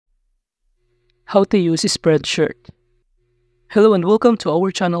How to use Spreadshirt. Hello and welcome to our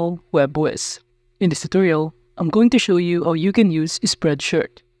channel WebWiz. In this tutorial, I'm going to show you how you can use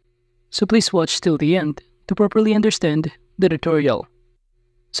Spreadshirt. So please watch till the end to properly understand the tutorial.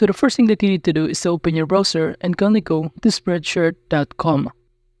 So the first thing that you need to do is to open your browser and kindly go to spreadshirt.com.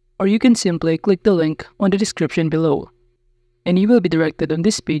 Or you can simply click the link on the description below. And you will be directed on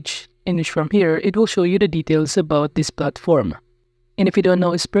this page, in which from here, it will show you the details about this platform. And if you don't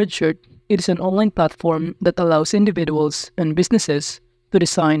know Spreadshirt, it is an online platform that allows individuals and businesses to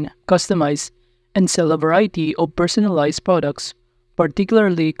design, customize, and sell a variety of personalized products,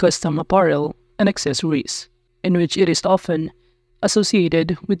 particularly custom apparel and accessories, in which it is often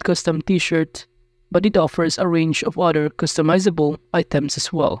associated with custom t-shirts, but it offers a range of other customizable items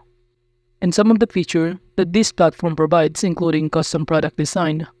as well. And some of the features that this platform provides including custom product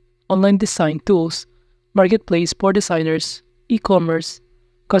design, online design tools, marketplace for designers, e-commerce,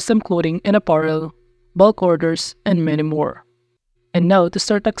 custom clothing and apparel, bulk orders, and many more. And now to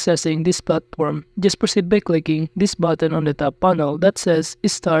start accessing this platform, just proceed by clicking this button on the top panel that says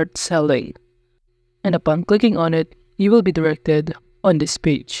Start Selling. And upon clicking on it, you will be directed on this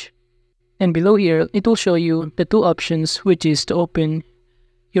page. And below here, it will show you the two options, which is to open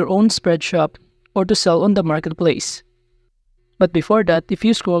your own spread shop or to sell on the marketplace. But before that, if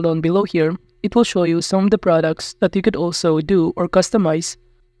you scroll down below here, it will show you some of the products that you could also do or customize,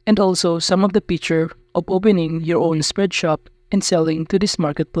 and also some of the features of opening your own spread shop and selling to this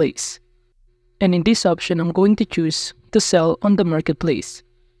marketplace. And in this option, I'm going to choose to sell on the marketplace.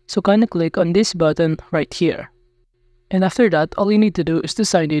 So kind of click on this button right here. And after that, all you need to do is to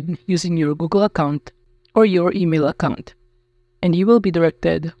sign in using your Google account or your email account. And you will be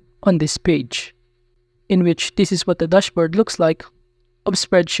directed on this page, in which this is what the dashboard looks like of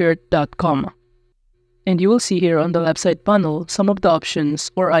spreadshirt.com. And you will see here on the left side panel some of the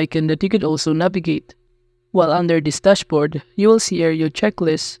options or icon that you could also navigate. While under this dashboard, you will see here your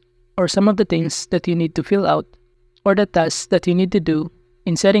checklist or some of the things that you need to fill out or the tasks that you need to do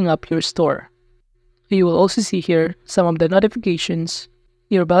in setting up your store. You will also see here some of the notifications,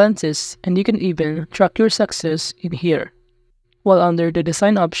 your balances, and you can even track your success in here. While under the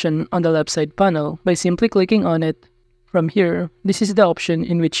design option on the left side panel, by simply clicking on it, from here, this is the option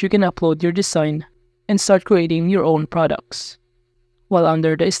in which you can upload your design and start creating your own products. While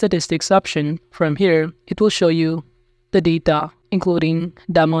under the statistics option, from here, it will show you the data, including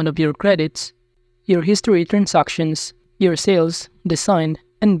the amount of your credits, your history transactions, your sales, design,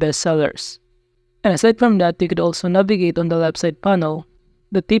 and bestsellers. And aside from that, you could also navigate on the left side panel,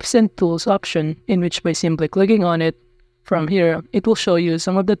 the tips and tools option, in which by simply clicking on it, from here, it will show you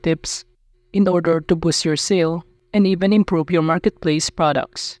some of the tips in order to boost your sale and even improve your marketplace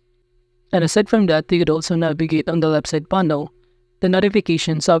products. And aside from that, you could also navigate on the left side panel, the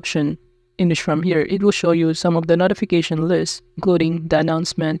notifications option, in which from here, it will show you some of the notification lists, including the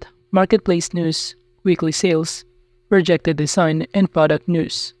announcement, marketplace news, weekly sales, projected design, and product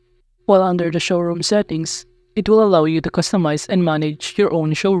news. While under the showroom settings, it will allow you to customize and manage your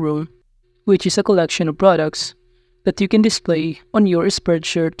own showroom, which is a collection of products that you can display on your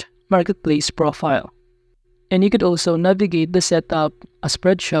Spreadshirt marketplace profile. And you could also navigate the setup a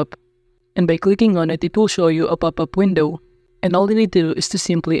spread shop, and by clicking on it, it will show you a pop-up window, and all you need to do is to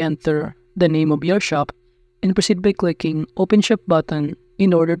simply enter the name of your shop and proceed by clicking Open Shop button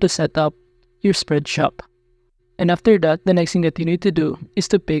in order to set up your spread shop. And after that, the next thing that you need to do is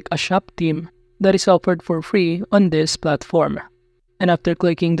to pick a shop theme that is offered for free on this platform. And after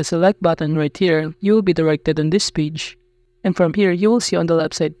clicking the select button right here, you will be directed on this page. And from here, you will see on the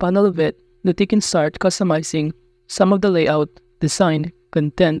left side panel of it that you can start customizing some of the layout, design,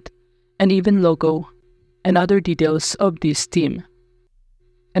 content, and even logo and other details of this theme.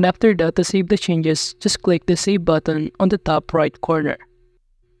 And after that, to save the changes, just click the save button on the top right corner.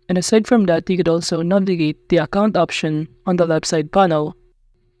 And aside from that, you could also navigate the account option on the left side panel,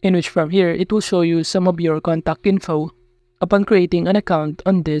 in which from here, it will show you some of your contact info upon creating an account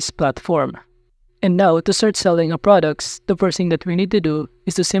on this platform. And now, to start selling our products, the first thing that we need to do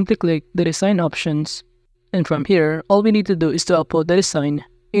is to simply click the design options. And from here, all we need to do is to upload the design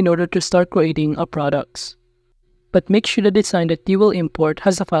in order to start creating our products. But make sure the design that you will import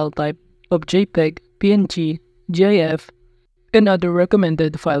has a file type of JPEG, PNG, GIF, and other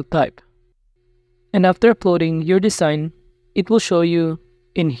recommended file type. And after uploading your design, it will show you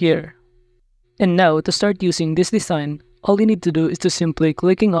in here. And now, to start using this design, all you need to do is to simply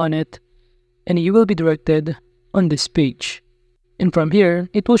clicking on it, and you will be directed on this page. And from here,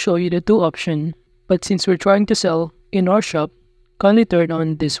 it will show you the two options, but since we're trying to sell in our shop, kindly turn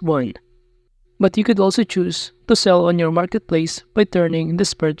on this one. But you could also choose to sell on your marketplace by turning the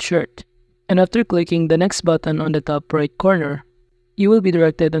Spreadshirt. And after clicking the next button on the top right corner, you will be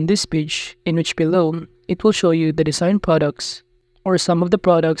directed on this page in which below it will show you the design products or some of the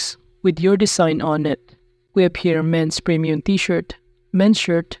products with your design on it. We have here men's premium t-shirt, men's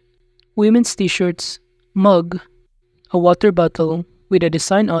shirt, women's t-shirts, mug, a water bottle with a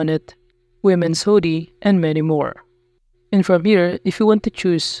design on it, women's hoodie, and many more. And from here, if you want to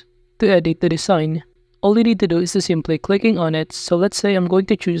choose to edit the design, all you need to do is to simply clicking on it. So let's say I'm going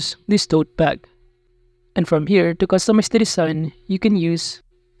to choose this tote bag. And from here, to customize the design, you can use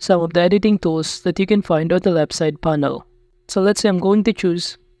some of the editing tools that you can find on the left side panel. So let's say I'm going to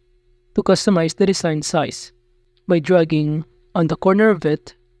choose to customize the design size. By dragging on the corner of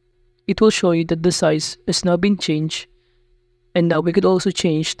it, it will show you that the size has now been changed. And now we could also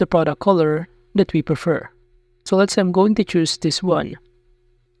change the product color that we prefer. So let's say I'm going to choose this one.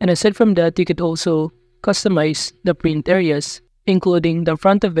 And aside from that, you could also customize the print areas, including the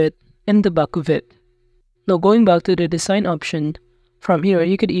front of it and the back of it. Now going back to the design option, from here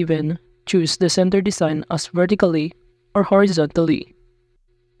you could even choose the center design as vertically or horizontally.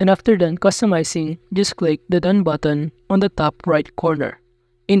 And after done customizing, just click the Done button on the top right corner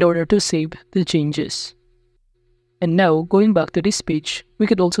in order to save the changes. And now going back to this page, we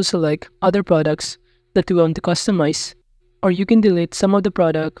could also select other products that we want to customize, or you can delete some of the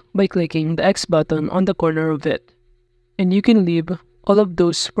product by clicking the X button on the corner of it. And you can leave all of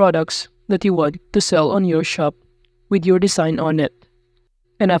those products that you want to sell on your shop with your design on it.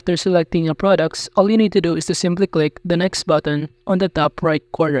 And after selecting your products, all you need to do is to simply click the Next button on the top right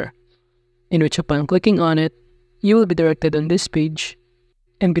corner, in which upon clicking on it, you will be directed on this page.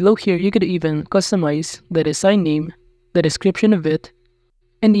 And below here, you could even customize the design name, the description of it,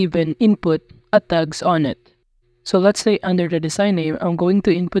 and even input tags on it. So let's say under the design name, I'm going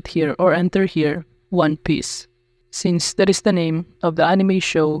to input here or enter here One Piece, since that is the name of the anime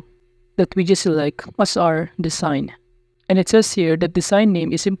show that we just select as our design. And it says here that design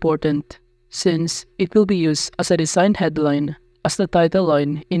name is important since it will be used as a design headline, as the title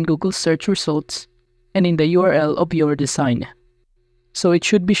line in Google search results, and in the URL of your design. So it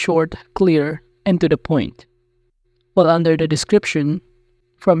should be short, clear, and to the point. While under the description,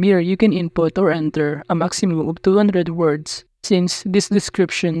 from here you can input or enter a maximum of 200 words, since this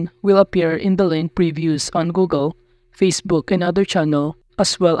description will appear in the link previews on Google, Facebook, and other channels,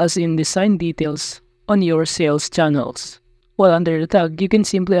 as well as in design details on your sales channels. While under the tag, you can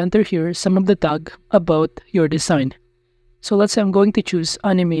simply enter here some of the tag about your design. So let's say I'm going to choose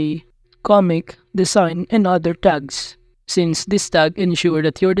anime, comic, design, and other tags, since this tag ensures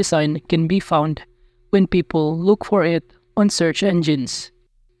that your design can be found when people look for it on search engines.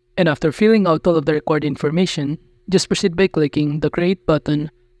 And after filling out all of the required information, just proceed by clicking the Create button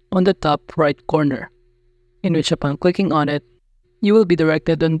on the top right corner, in which upon clicking on it, you will be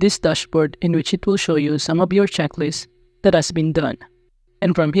directed on this dashboard in which it will show you some of your checklist that has been done.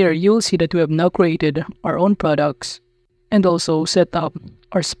 And from here, you will see that we have now created our own products and also set up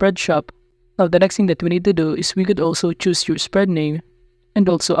our spread shop. Now the next thing that we need to do is we could also choose your spread name and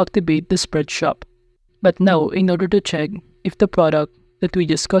also activate the spread shop. But now, in order to check if the product that we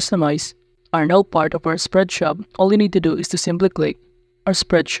just customized are now part of our spread shop, all you need to do is to simply click our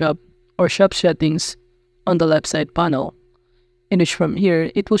spread shop or shop settings on the left side panel, in which from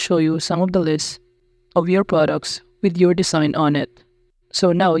here, it will show you some of the list of your products with your design on it.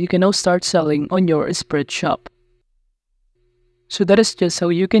 So now you can now start selling on your spread shop. So that is just how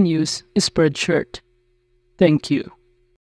you can use Spreadshirt. Thank you.